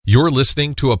You're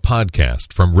listening to a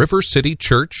podcast from River City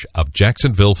Church of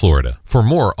Jacksonville, Florida. For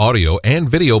more audio and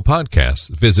video podcasts,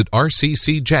 visit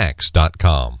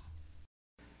rccjax.com.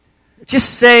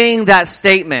 Just saying that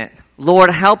statement,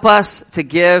 Lord, help us to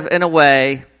give in a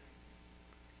way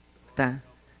that...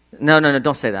 No,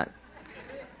 don't say that.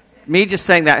 Me just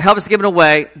saying that, help us to give in a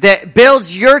way that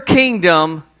builds your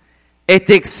kingdom at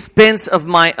the expense of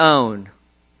my own.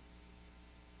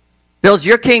 Builds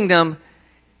your kingdom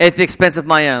at the expense of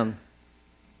my own.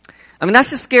 I mean,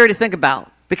 that's just scary to think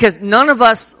about because none of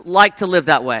us like to live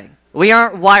that way. We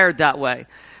aren't wired that way.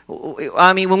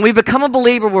 I mean, when we become a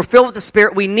believer, we're filled with the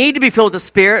Spirit. We need to be filled with the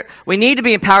Spirit. We need to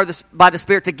be empowered by the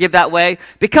Spirit to give that way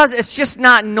because it's just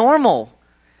not normal.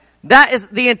 That is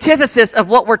the antithesis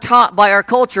of what we're taught by our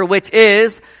culture, which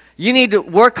is you need to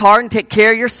work hard and take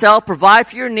care of yourself, provide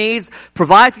for your needs,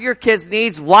 provide for your kids'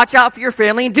 needs, watch out for your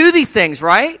family, and do these things,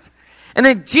 right? And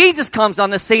then Jesus comes on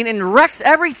the scene and wrecks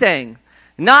everything.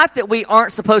 Not that we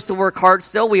aren't supposed to work hard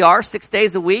still. We are 6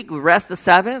 days a week. We rest the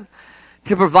seventh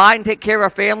to provide and take care of our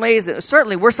families. And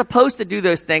certainly, we're supposed to do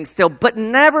those things still, but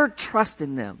never trust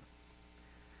in them.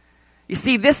 You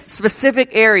see, this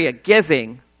specific area,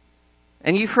 giving,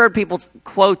 and you've heard people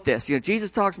quote this. You know, Jesus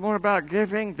talks more about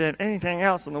giving than anything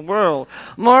else in the world.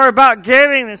 More about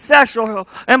giving than sexual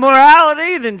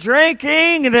immorality, than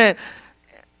drinking, than...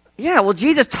 Yeah, well,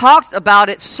 Jesus talks about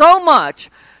it so much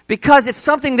because it's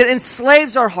something that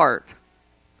enslaves our heart.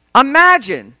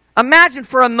 Imagine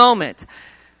for a moment,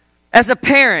 as a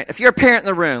parent, if you're a parent in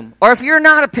the room, or if you're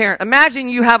not a parent, imagine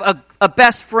you have a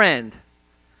best friend,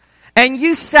 and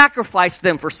you sacrifice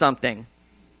them for something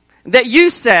that you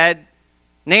said,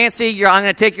 Nancy, I'm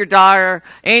going to take your daughter,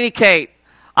 Annie Kate,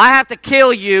 I have to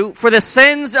kill you for the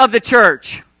sins of the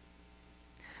church.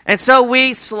 And so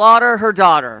we slaughter her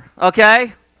daughter,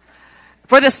 okay?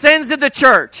 For the sins of the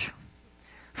church,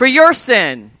 for your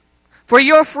sin, for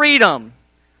your freedom,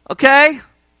 okay?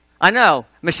 I know.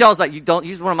 Michelle's like, you don't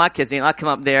use one of my kids, and I'll come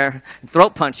up there and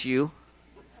throat punch you.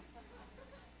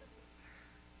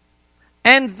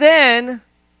 And then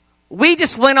we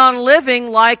just went on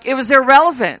living like it was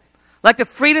irrelevant. Like the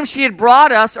freedom she had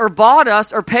brought us or bought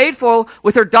us or paid for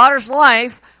with her daughter's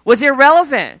life was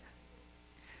irrelevant.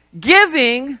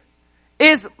 Giving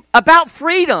is about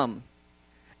freedom.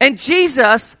 And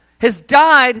Jesus has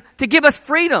died to give us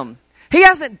freedom. He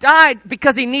hasn't died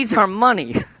because he needs our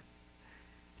money.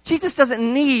 Jesus doesn't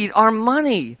need our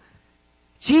money.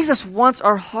 Jesus wants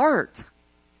our heart.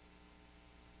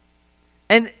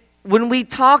 And when we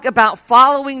talk about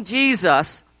following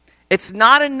Jesus, it's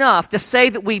not enough to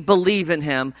say that we believe in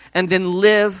him and then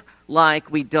live like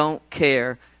we don't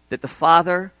care that the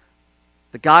Father,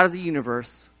 the God of the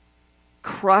universe,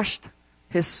 crushed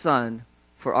his Son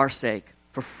for our sake,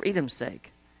 for freedom's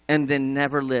sake, and then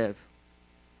never live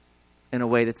in a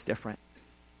way that's different.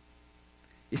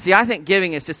 You see, I think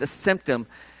giving is just a symptom.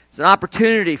 It's an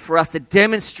opportunity for us to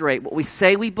demonstrate what we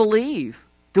say we believe.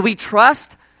 Do we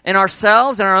trust in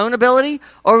ourselves and our own ability,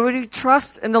 or do we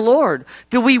trust in the Lord?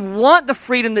 Do we want the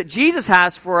freedom that Jesus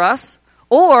has for us,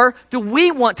 or do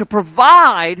we want to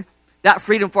provide that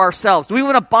freedom for ourselves? Do we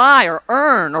want to buy or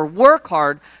earn or work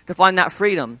hard to find that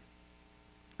freedom?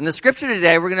 In the scripture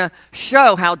today, we're going to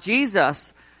show how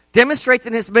Jesus demonstrates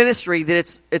in his ministry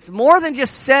that it's more than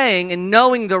just saying and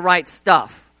knowing the right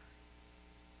stuff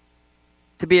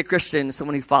to be a Christian,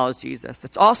 someone who follows Jesus.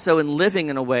 It's also in living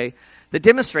in a way that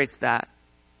demonstrates that.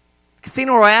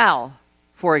 Casino Royale,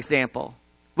 for example.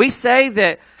 We say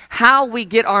that how we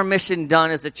get our mission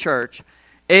done as a church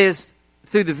is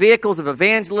through the vehicles of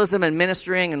evangelism and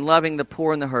ministering and loving the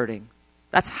poor and the hurting.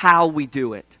 That's how we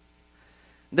do it.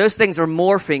 Those things are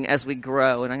morphing as we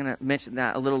grow, and I'm going to mention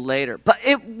that a little later. But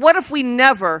what if we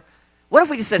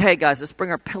just said, hey guys, let's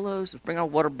bring our pillows, let's bring our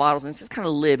water bottles, and let's just kind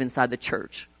of live inside the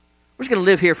church. We're just going to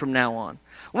live here from now on.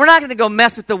 We're not going to go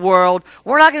mess with the world.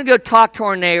 We're not going to go talk to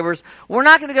our neighbors. We're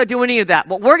not going to go do any of that.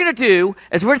 What we're going to do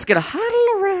is we're just going to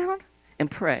huddle around and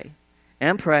pray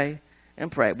and pray and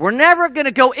pray. We're never going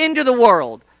to go into the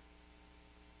world.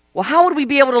 Well, how would we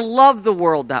be able to love the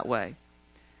world that way?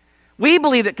 We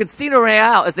believe that Casino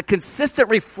Royale is a consistent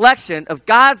reflection of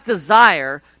God's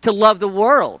desire to love the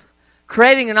world,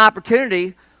 creating an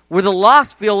opportunity where the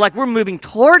lost feel like we're moving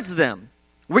towards them.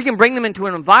 We can bring them into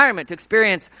an environment to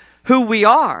experience who we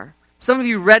are. Some of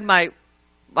you read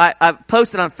I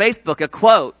posted on Facebook a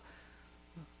quote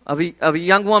of a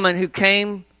young woman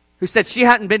who said she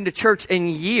hadn't been to church in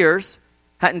years,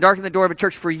 hadn't darkened the door of a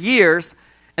church for years,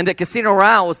 and that Casino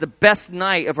Royale was the best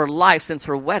night of her life since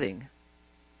her wedding.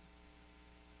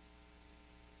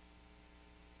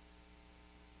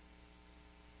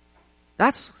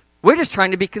 We're just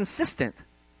trying to be consistent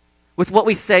with what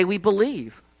we say we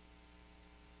believe?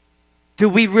 Do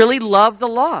we really love the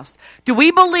lost? Do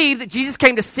we believe that Jesus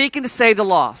came to seek and to save the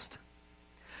lost?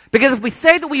 Because if we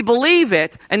say that we believe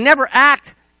it and never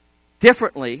act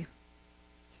differently,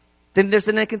 then there's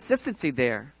an inconsistency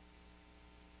there.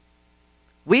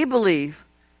 We believe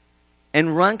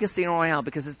and run Casino Royale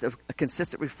because it's a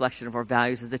consistent reflection of our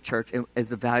values as a church and as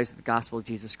the values of the gospel of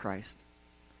Jesus Christ.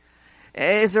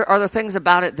 Are there things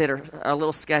about it that are a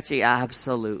little sketchy?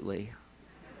 Absolutely.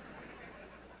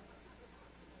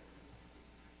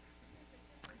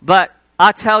 But I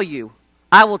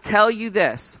will tell you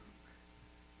this,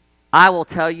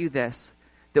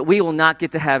 that we will not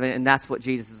get to heaven, and that's what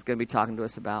Jesus is going to be talking to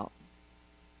us about.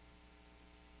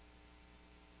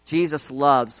 Jesus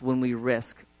loves when we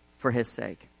risk for his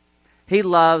sake. He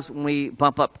loves when we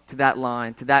bump up to that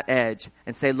line, to that edge,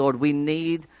 and say, Lord, we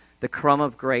need the crumb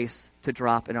of grace to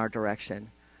drop in our direction.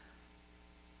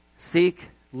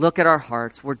 Look at our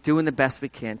hearts. We're doing the best we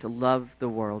can to love the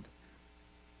world.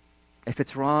 If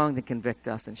it's wrong, then convict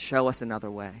us and show us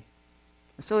another way.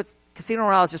 So Casino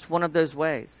Royale is just one of those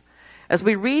ways. As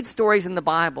we read stories in the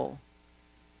Bible,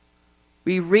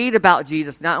 we read about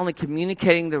Jesus not only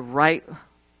communicating the right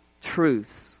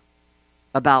truths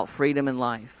about freedom and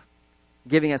life,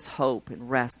 giving us hope and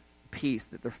rest, peace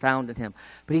that they're found in him,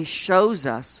 but he shows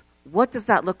us, what does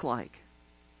that look like?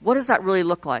 What does that really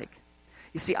look like?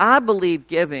 You see, I believe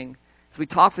giving, as we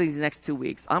talk for these next 2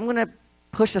 weeks, I'm going to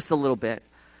push us a little bit,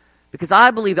 because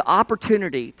I believe the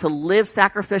opportunity to live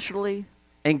sacrificially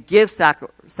and give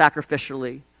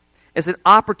sacrificially is an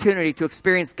opportunity to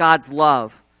experience God's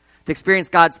love, to experience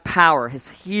God's power,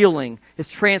 his healing, his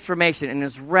transformation, and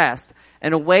his rest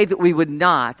in a way that we would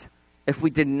not if we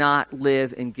did not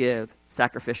live and give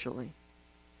sacrificially.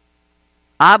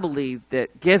 I believe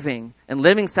that giving and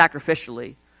living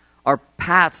sacrificially are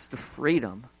paths to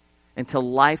freedom and to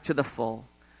life to the full,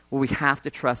 where we have to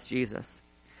trust Jesus.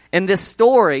 In this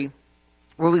story,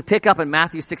 where we pick up in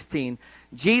Matthew 16,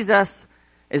 Jesus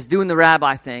is doing the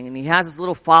rabbi thing, and he has his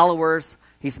little followers.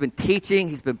 He's been teaching,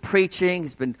 he's been preaching,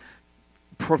 he's been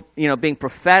being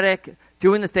prophetic,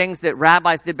 doing the things that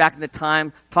rabbis did back in the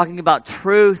time, talking about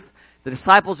truth. The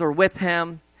disciples are with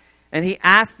him, and he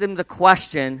asks them the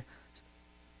question,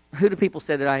 who do people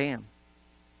say that I am?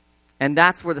 And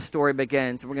that's where the story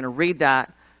begins. We're going to read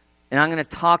that, and I'm going to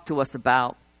talk to us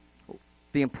about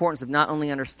the importance of not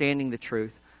only understanding the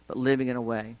truth, but living in a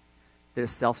way that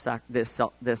is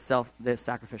sacrificial.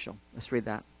 Let's read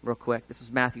that real quick. This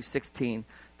is Matthew 16,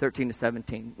 13 to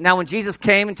 17. Now when Jesus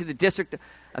came into the district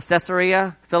of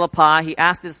Caesarea Philippi, he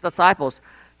asked his disciples,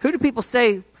 who do people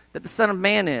say that the Son of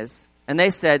Man is? And they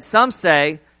said, some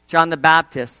say John the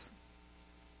Baptist,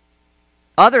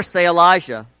 others say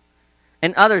Elijah,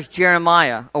 and others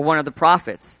Jeremiah or one of the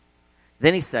prophets.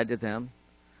 Then he said to them,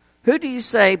 who do you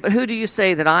say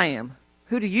that I am?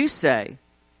 Who do you say?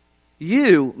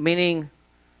 You, meaning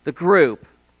the group.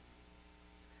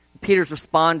 Peter's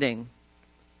responding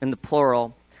in the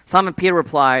plural. Simon Peter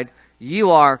replied,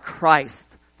 you are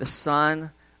Christ, the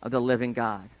Son of the living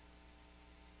God.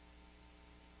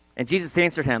 And Jesus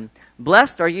answered him,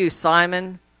 blessed are you,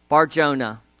 Simon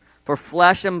Bar-Jonah, for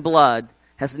flesh and blood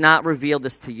has not revealed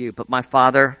this to you, but my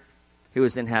Father who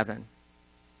is in heaven.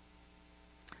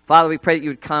 Father, we pray that you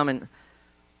would come and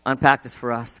unpack this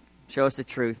for us. Show us the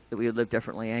truth, that we would live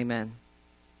differently. Amen.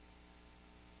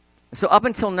 So up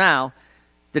until now,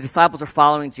 the disciples are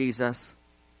following Jesus.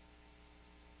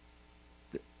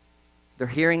 They're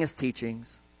hearing his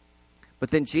teachings. But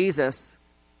then Jesus,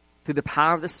 through the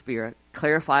power of the Spirit,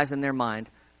 clarifies in their mind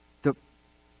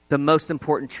the most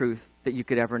important truth that you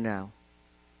could ever know.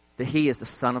 That he is the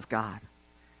Son of God.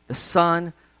 The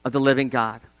Son of the living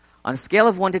God. On a scale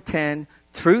of 1 to 10,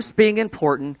 truths being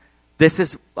important, this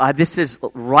is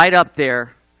right up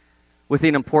there with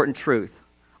an important truth.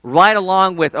 Right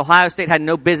along with Ohio State had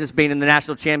no business being in the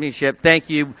national championship. Thank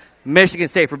you, Michigan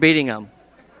State, for beating them.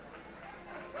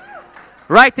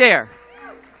 Right there.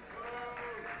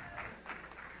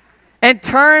 In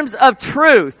terms of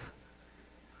truth,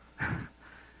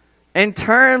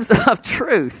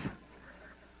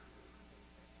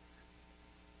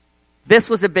 this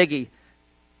was a biggie.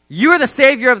 You are the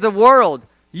Savior of the world.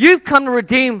 You've come to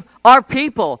redeem our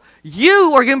people.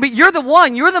 You're the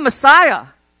one. You're the Messiah.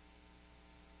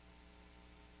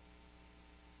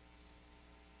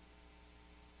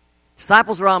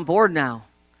 Disciples are on board now.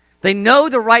 They know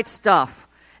the right stuff.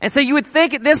 And so you would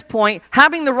think at this point,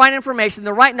 having the right information,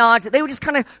 the right knowledge, that they would just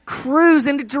kind of cruise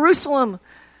into Jerusalem.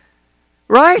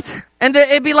 Right? And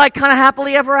it'd be like kind of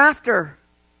happily ever after.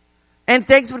 And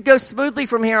things would go smoothly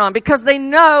from here on because they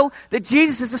know that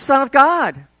Jesus is the Son of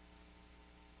God.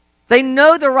 They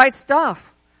know the right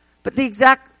stuff. But the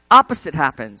exact opposite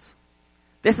happens.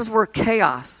 This is where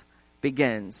chaos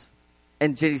begins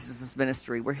in Jesus'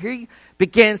 ministry, where he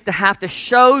begins to have to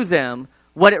show them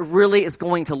what it really is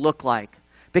going to look like.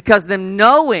 Because them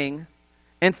knowing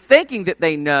and thinking that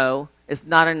they know is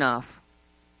not enough.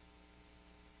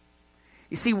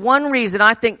 You see, one reason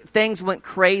I think things went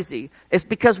crazy is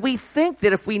because we think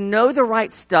that if we know the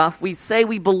right stuff, we say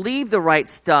we believe the right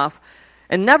stuff,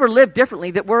 and never live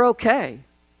differently, that we're okay.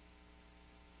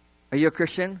 Are you a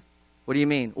Christian? What do you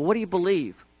mean? Well, what do you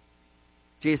believe?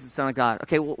 Jesus, the Son of God.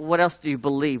 Okay, well, what else do you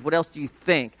believe? What else do you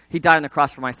think? He died on the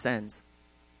cross for my sins.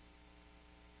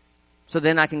 So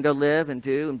then I can go live and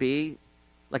do and be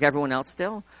like everyone else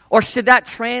still? Or should that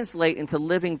translate into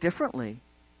living differently?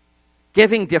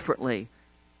 Giving differently?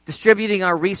 Distributing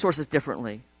our resources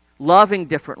differently? Loving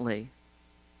differently?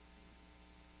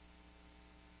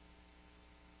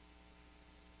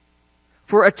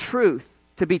 For a truth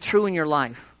to be true in your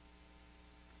life,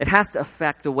 it has to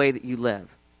affect the way that you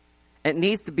live. It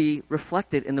needs to be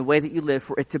reflected in the way that you live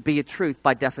for it to be a truth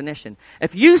by definition.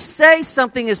 If you say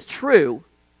something is true,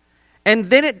 and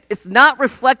then it's not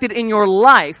reflected in your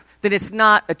life, then it's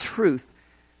not a truth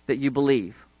that you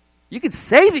believe. You can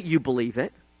say that you believe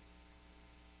it,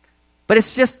 but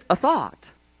it's just a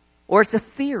thought, or it's a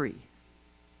theory.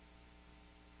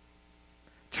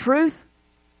 Truth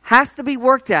has to be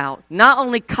worked out, not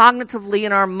only cognitively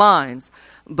in our minds,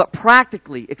 but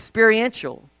practically,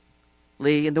 experientially,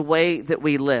 in the way that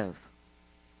we live.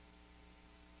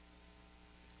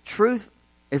 Truth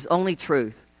is only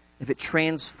truth if it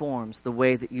transforms the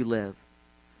way that you live.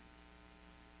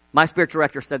 My spiritual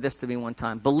director said this to me one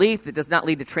time: belief that does not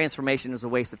lead to transformation is a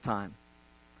waste of time.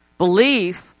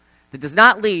 Belief that does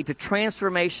not lead to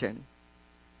transformation,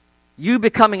 you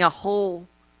becoming a whole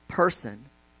person,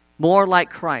 more like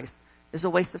Christ, is a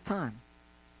waste of time.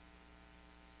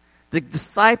 The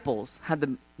disciples had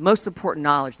the most important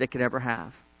knowledge they could ever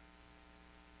have.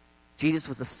 Jesus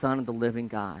was the Son of the living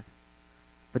God.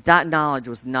 But that knowledge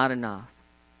was not enough.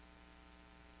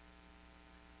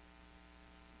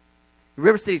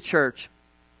 River City Church,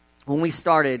 when we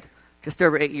started just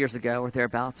over 8 years ago or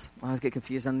thereabouts, I always get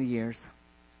confused on the years.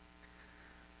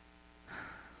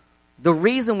 The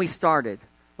reason we started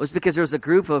was because there was a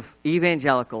group of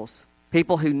evangelicals,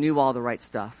 people who knew all the right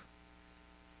stuff.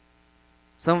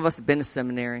 Some of us have been to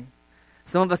seminary.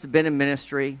 Some of us have been in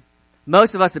ministry.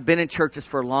 Most of us have been in churches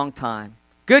for a long time.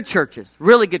 Good churches,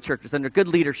 really good churches, under good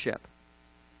leadership.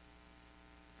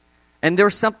 And there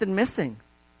was something missing.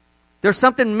 There's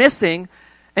something missing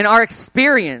in our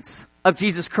experience of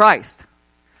Jesus Christ.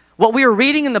 What we were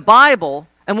reading in the Bible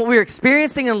and what we were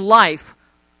experiencing in life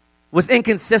was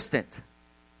inconsistent.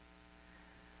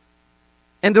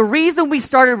 And the reason we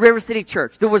started River City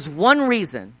Church, there was one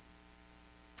reason.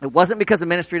 It wasn't because of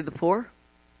ministry to the poor.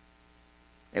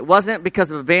 It wasn't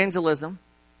because of evangelism.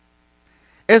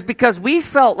 It was because we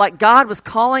felt like God was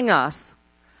calling us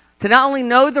to not only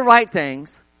know the right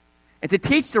things and to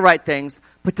teach the right things,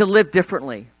 but to live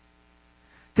differently.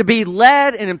 To be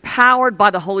led and empowered by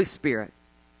the Holy Spirit.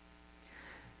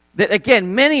 That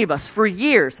again, many of us for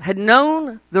years had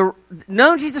known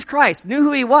Jesus Christ, knew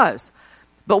who he was,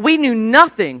 but we knew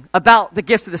nothing about the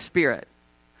gifts of the Spirit.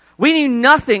 We knew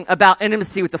nothing about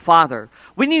intimacy with the Father.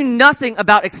 We knew nothing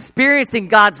about experiencing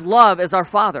God's love as our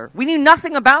Father. We knew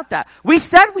nothing about that. We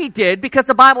said we did because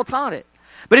the Bible taught it.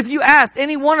 But if you asked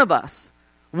any one of us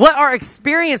what our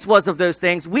experience was of those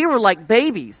things, we were like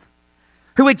babies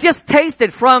who had just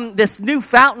tasted from this new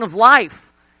fountain of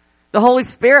life, the Holy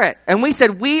Spirit. And we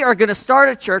said, we are going to start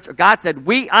a church, or God said,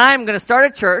 I'm going to start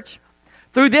a church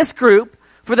through this group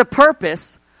for the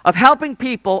purpose of helping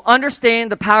people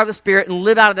understand the power of the Spirit and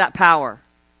live out of that power.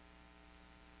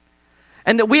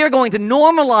 And that we are going to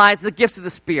normalize the gifts of the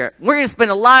Spirit. We're going to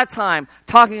spend a lot of time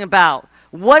talking about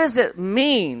what does it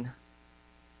mean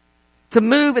to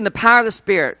move in the power of the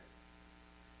Spirit,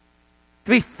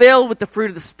 to be filled with the fruit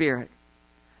of the Spirit.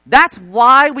 That's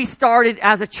why we started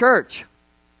as a church.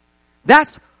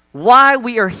 That's why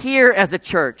we are here as a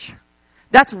church.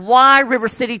 That's why River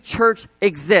City Church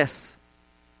exists.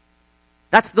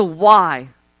 That's the why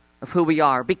of who we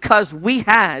are. Because we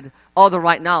had all the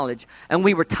right knowledge. And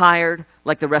we were tired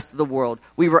like the rest of the world.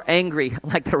 We were angry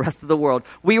like the rest of the world.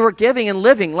 We were giving and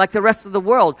living like the rest of the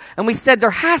world. And we said there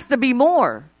has to be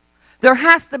more. There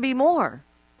has to be more.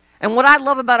 And what I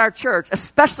love about our church,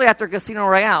 especially after Casino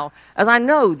Royale, is I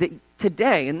know that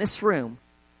today in this room,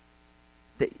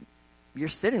 that you're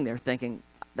sitting there thinking,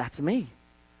 that's me.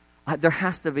 There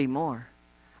has to be more.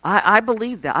 I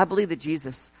believe that. I believe that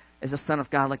Jesus is a Son of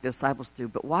God like the disciples do.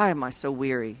 But why am I so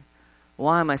weary?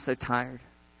 Why am I so tired?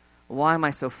 Why am I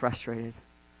so frustrated?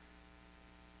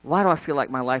 Why do I feel like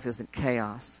my life is in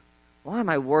chaos? Why am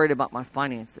I worried about my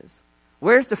finances?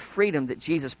 Where's the freedom that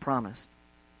Jesus promised?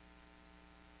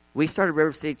 We started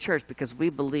River City Church because we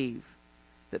believe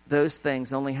that those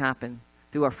things only happen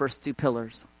through our first two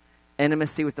pillars.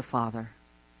 Intimacy with the Father,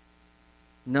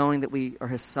 knowing that we are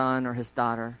His son or His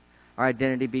daughter, our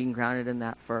identity being grounded in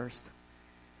that first.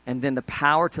 And then the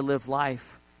power to live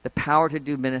life, the power to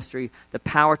do ministry, the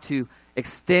power to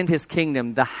extend His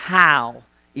kingdom, the how,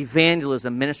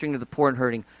 evangelism, ministering to the poor and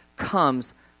hurting,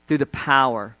 comes through the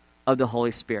power of the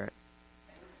Holy Spirit.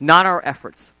 Not our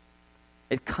efforts.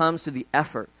 It comes through the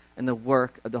effort and the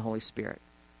work of the Holy Spirit.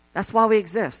 That's why we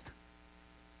exist.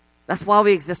 That's why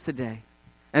we exist today.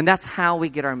 And that's how we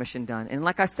get our mission done. And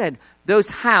like I said, those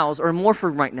hows are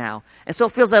morphing right now. And so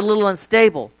it feels a little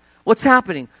unstable. What's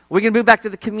happening? We're going to move back to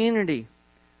the community.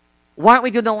 Why aren't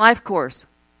we doing the life course?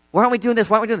 Why aren't we doing this?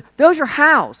 Why aren't we doing that? Those are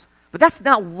hows. But that's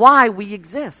not why we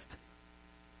exist.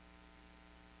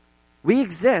 We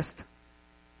exist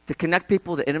to connect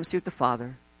people to intimacy with the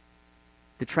Father,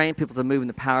 to train people to move in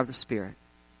the power of the Spirit,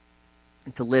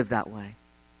 and to live that way.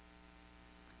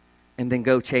 And then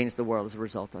go change the world as a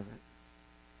result of it.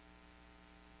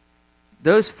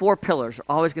 Those four pillars are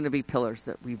always going to be pillars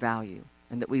that we value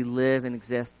and that we live and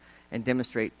exist and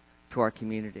demonstrate to our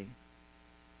community.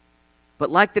 But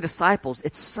like the disciples,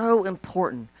 it's so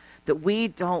important that we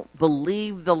don't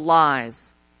believe the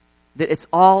lies that it's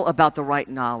all about the right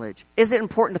knowledge. Is it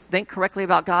important to think correctly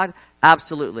about God?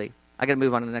 Absolutely. I got to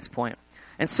move on to the next point.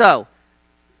 And so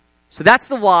that's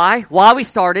the why we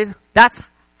started. That's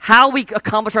how we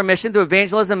accomplish our mission through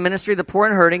evangelism, ministry of the poor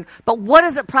and hurting. But what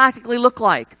does it practically look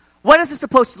like? What is it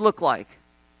supposed to look like?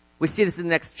 We see this in the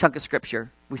next chunk of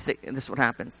Scripture. We see, and this is what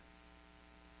happens.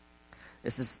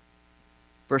 This is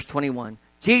verse 21.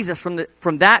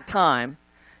 From that time,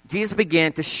 Jesus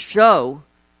began to show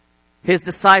His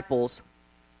disciples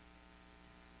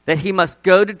that He must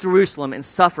go to Jerusalem and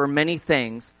suffer many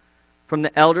things from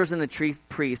the elders and the chief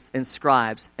priests and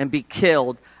scribes and be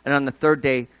killed and on the third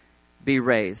day be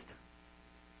raised.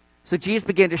 So Jesus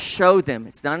began to show them.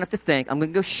 It's not enough to think. I'm going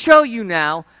to go show you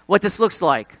now what this looks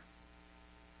like.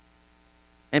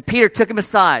 And Peter took him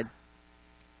aside.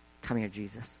 Come here,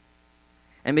 Jesus.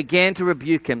 And began to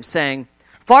rebuke him, saying,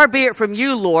 Far be it from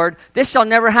you, Lord. This shall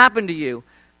never happen to you.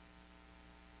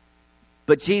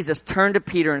 But Jesus turned to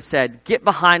Peter and said, Get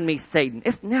behind me, Satan.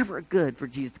 It's never good for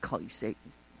Jesus to call you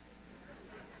Satan.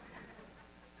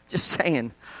 Just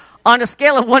saying. On a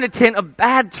scale of 1 to 10 of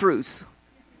bad truths.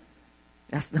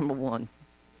 That's number 1.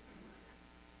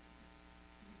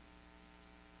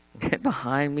 Get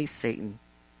behind me, Satan.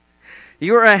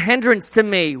 You are a hindrance to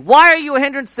me. Why are you a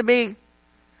hindrance to me?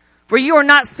 For you are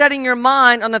not setting your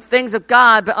mind on the things of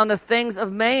God, but on the things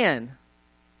of man.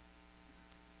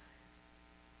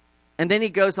 And then he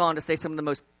goes on to say some of the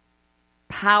most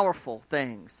powerful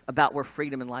things about where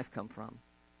freedom and life come from.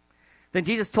 Then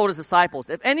Jesus told His disciples,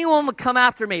 if anyone would come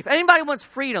after me, if anybody wants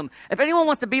freedom, if anyone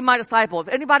wants to be my disciple, if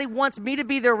anybody wants me to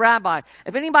be their rabbi,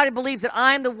 if anybody believes that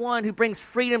I am the one who brings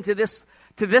freedom to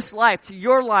this life, to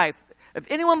your life, if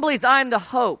anyone believes I am the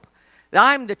hope, that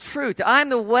I am the truth, that I am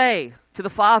the way to the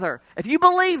Father, if you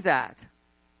believe that,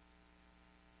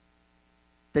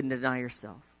 then deny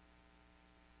yourself.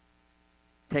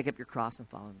 Take up your cross and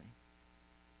follow me.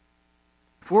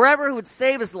 For whoever would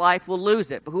save his life will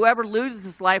lose it, but whoever loses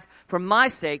his life for my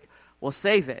sake will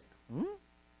save it.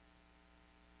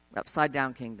 Upside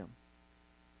down kingdom.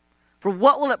 For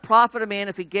what will it profit a man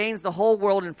if he gains the whole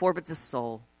world and forfeits his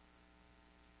soul?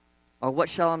 Or what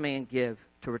shall a man give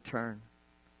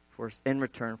in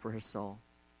return for his soul?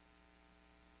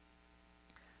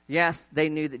 Yes, they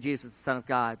knew that Jesus was the Son of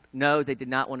God. No, they did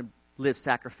not want to live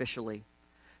sacrificially.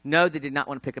 No, they did not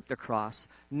want to pick up their cross.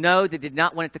 No, they did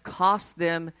not want it to cost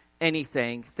them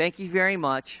anything. Thank you very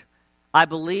much. I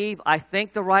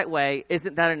think the right way.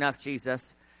 Isn't that enough,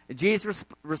 Jesus? Jesus'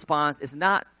 response is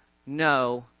not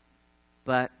no,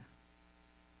 but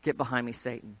get behind me,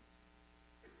 Satan.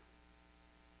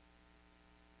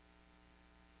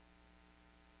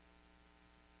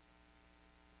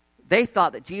 They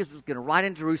thought that Jesus was going to ride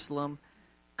in Jerusalem,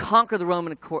 conquer the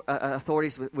Roman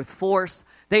authorities with force.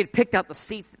 They had picked out the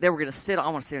seats that they were going to sit on. I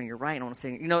want to sit on your right. I want to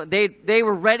sit on your... they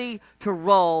were ready to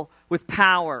roll with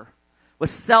power, with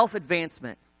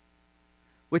self-advancement,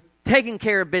 with taking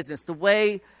care of business the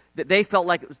way that they felt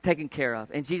like it was taken care of.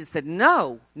 And Jesus said,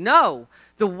 no.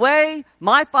 The way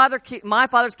my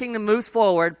Father's kingdom moves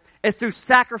forward is through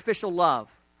sacrificial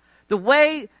love. The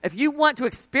way, if you want to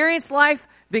experience life,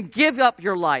 then give up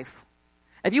your life.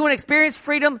 If you want to experience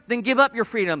freedom, then give up your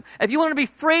freedom. If you want to be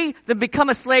free, then become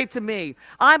a slave to me.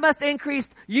 I must increase,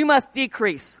 you must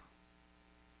decrease.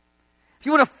 If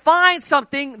you want to find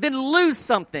something, then lose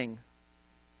something.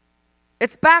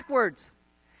 It's backwards.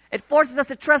 It forces us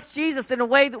to trust Jesus in a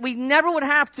way that we never would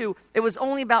have to. It was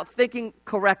only about thinking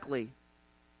correctly.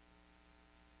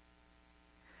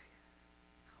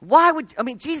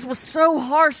 Jesus was so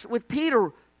harsh with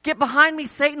Peter. Get behind me,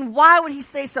 Satan. Why would he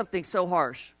say something so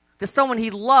harsh to someone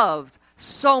he loved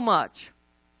so much?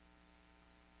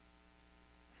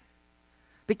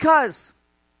 Because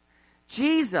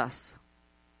Jesus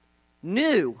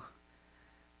knew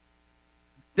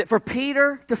that for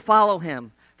Peter to follow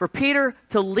him, for Peter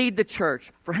to lead the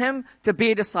church, for him to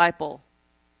be a disciple,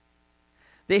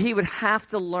 that he would have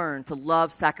to learn to love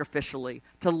sacrificially,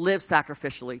 to live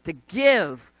sacrificially, to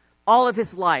give all of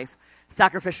his life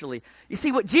sacrificially. You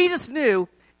see, what Jesus knew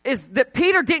is that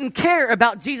Peter didn't care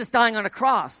about Jesus dying on a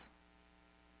cross.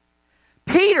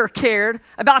 Peter cared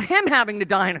about him having to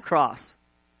die on a cross.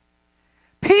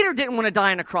 Peter didn't want to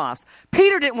die on a cross.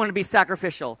 Peter didn't want to be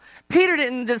sacrificial.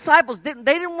 The disciples didn't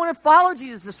want to follow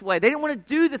Jesus this way. They didn't want to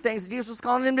do the things that Jesus was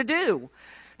calling them to do.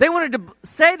 They wanted to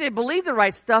say they believed the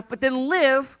right stuff, but then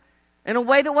live in a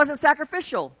way that wasn't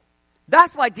sacrificial.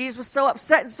 That's why Jesus was so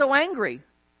upset and so angry.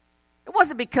 It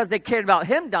wasn't because they cared about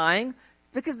him dying,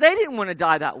 because they didn't want to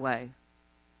die that way.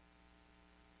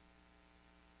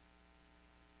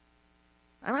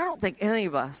 And I don't think any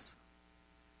of us,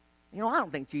 I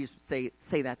don't think Jesus would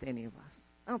say that to any of us.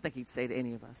 I don't think he'd say to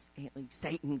any of us,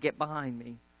 Satan, get behind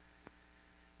me.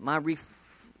 My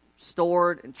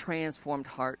restored and transformed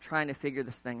heart trying to figure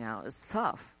this thing out is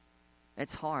tough.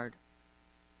 It's hard.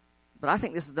 But I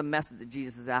think this is the message that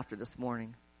Jesus is after this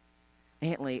morning.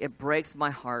 Antley, it breaks my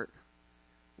heart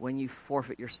when you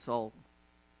forfeit your soul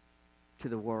to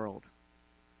the world.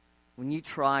 When you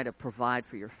try to provide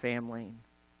for your family.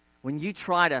 When you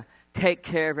try to take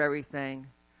care of everything.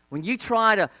 When you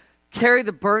try to carry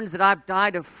the burdens that I've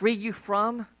died to free you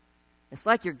from, it's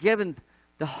like you're giving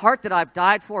the heart that I've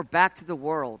died for back to the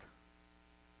world.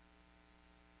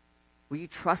 Will you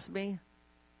trust me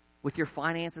with your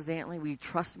finances, Antley? Will you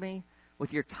trust me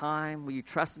with your time? Will you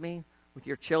trust me with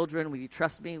your children? Will you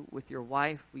trust me with your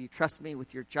wife? Will you trust me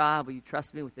with your job? Will you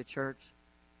trust me with the church?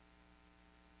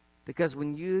 Because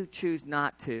when you choose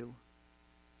not to,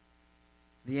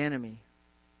 the enemy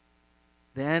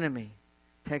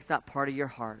takes that part of your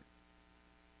heart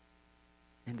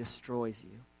and destroys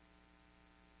you.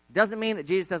 It doesn't mean that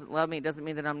Jesus doesn't love me. It doesn't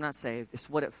mean that I'm not saved. It's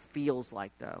what it feels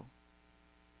like, though.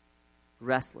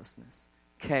 Restlessness,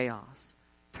 chaos,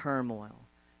 turmoil,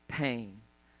 pain,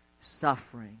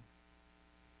 suffering.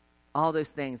 All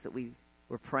those things that we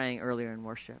were praying earlier in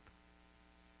worship.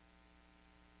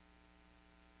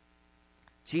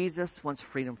 Jesus wants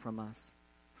freedom from us,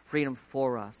 freedom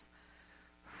for us,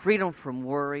 freedom from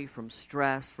worry, from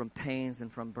stress, from pains,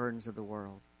 and from burdens of the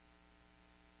world.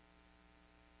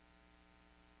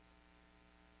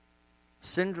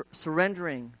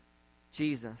 Surrendering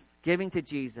Jesus, giving to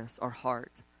Jesus our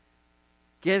heart,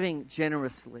 giving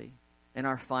generously in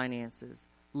our finances,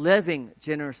 living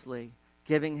generously,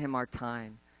 giving him our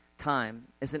time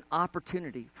is an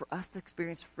opportunity for us to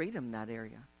experience freedom in that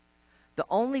area. The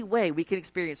only way we can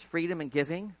experience freedom in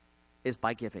giving is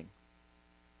by giving.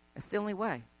 It's the only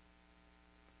way.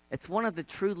 It's one of the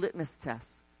true litmus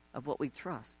tests of what we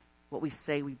trust, what we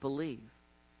say we believe.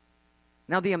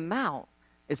 Now, the amount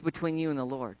is between you and the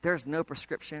Lord. There's no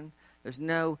prescription. There's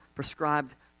no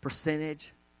prescribed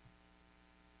percentage.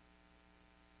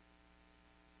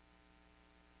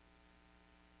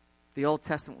 The Old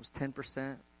Testament was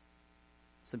 10%.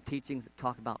 Some teachings that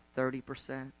talk about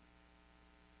 30%.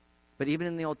 But even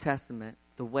in the Old Testament,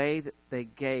 the way that they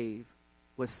gave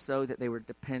was so that they were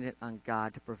dependent on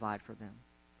God to provide for them.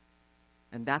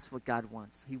 And that's what God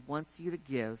wants. He wants you to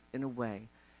give in a way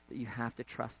that you have to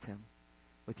trust him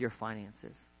with your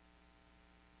finances.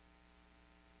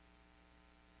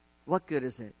 What good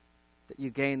is it that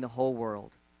you gain the whole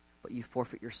world, but you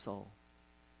forfeit your soul?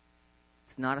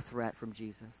 It's not a threat from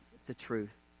Jesus. It's a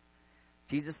truth.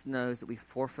 Jesus knows that we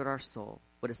forfeit our soul,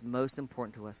 what is most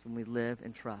important to us when we live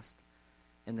and trust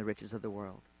in the riches of the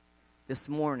world. This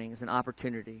morning is an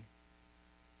opportunity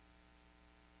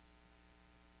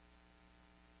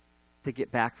to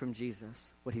get back from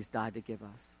Jesus what he's died to give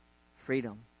us,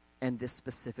 freedom in this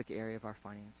specific area of our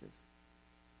finances.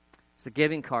 It's a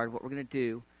giving card. What we're going to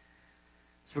do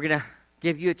is we're going to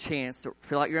give you a chance to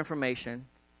fill out your information,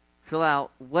 fill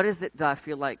out what is it that I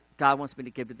feel like God wants me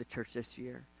to give to the church this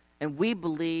year. And we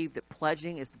believe that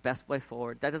pledging is the best way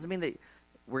forward. That doesn't mean that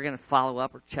we're going to follow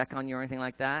up or check on you or anything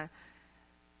like that.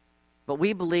 But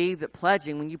we believe that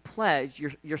pledging, when you pledge,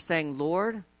 you're saying,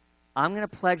 Lord, I'm going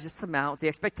to pledge this amount with the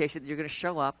expectation that you're going to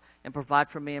show up and provide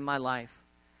for me in my life.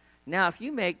 Now, if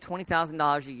you make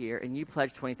 $20,000 a year and you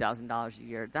pledge $20,000 a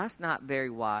year, that's not very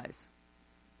wise.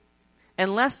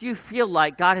 Unless you feel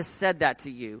like God has said that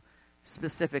to you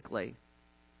specifically,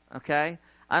 okay?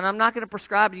 And I'm not going to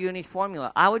prescribe to you any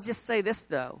formula. I would just say this,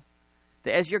 though,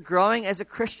 that as you're growing as a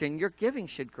Christian, your giving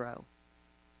should grow.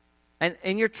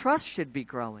 And your trust should be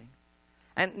growing.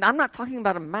 And I'm not talking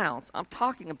about amounts. I'm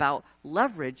talking about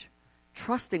leverage,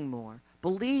 trusting more,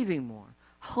 believing more,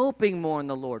 hoping more in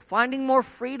the Lord, finding more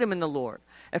freedom in the Lord.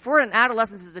 If we're in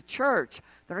adolescence as a church,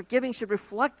 then our giving should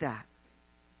reflect that.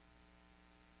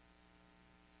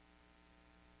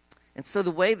 And so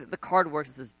the way that the card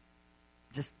works is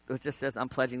it just says, I'm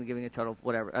pledging to giving a total of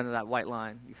whatever, under that white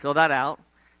line. You fill that out.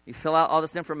 You fill out all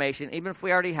this information. Even if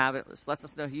we already have it, it lets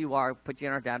us know who you are, put you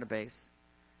in our database.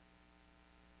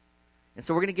 And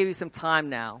so we're going to give you some time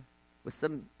now with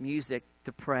some music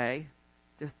to pray,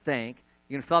 to think.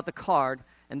 You're going to fill out the card,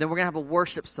 and then we're going to have a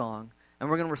worship song, and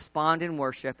we're going to respond in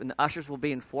worship, and the ushers will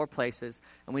be in 4 places,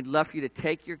 and we'd love for you to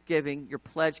take your giving, your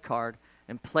pledge card,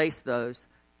 and place those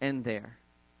in there.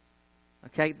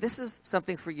 Okay, this is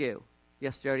something for you.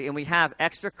 Yes, Jody, and we have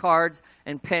extra cards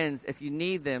and pens. If you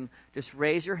need them, just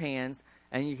raise your hands,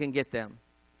 and you can get them.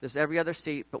 There's every other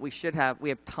seat, but we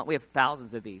have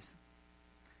thousands of these.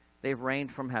 They've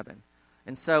rained from heaven.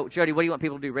 And so, Jody, what do you want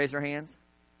people to do? Raise their hands?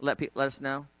 Let us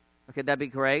know? Okay, that'd be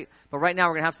great. But right now,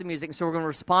 we're going to have some music. And so we're going to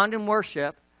respond in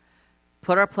worship,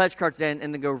 put our pledge cards in,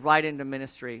 and then go right into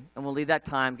ministry. And we'll leave that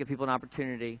time, give people an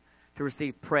opportunity to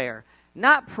receive prayer.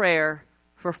 Not prayer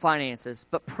for finances,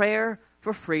 but prayer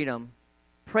for freedom.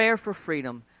 Prayer for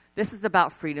freedom. This is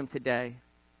about freedom today.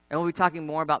 And we'll be talking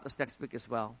more about this next week as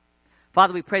well.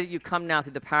 Father, we pray that you come now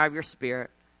through the power of your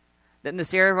Spirit, that in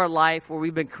this area of our life where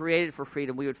we've been created for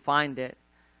freedom, we would find it.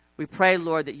 We pray,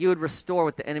 Lord, that you would restore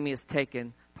what the enemy has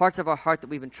taken, parts of our heart that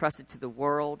we've entrusted to the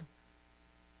world,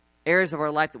 areas of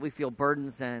our life that we feel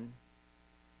burdens in,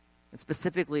 and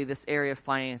specifically this area of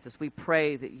finances. We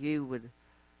pray that you would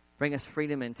bring us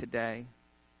freedom in today,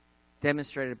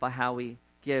 demonstrated by how we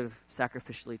give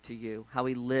sacrificially to you, how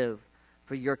we live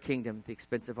for your kingdom at the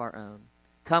expense of our own.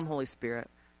 Come, Holy Spirit,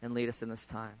 and lead us in this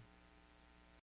time.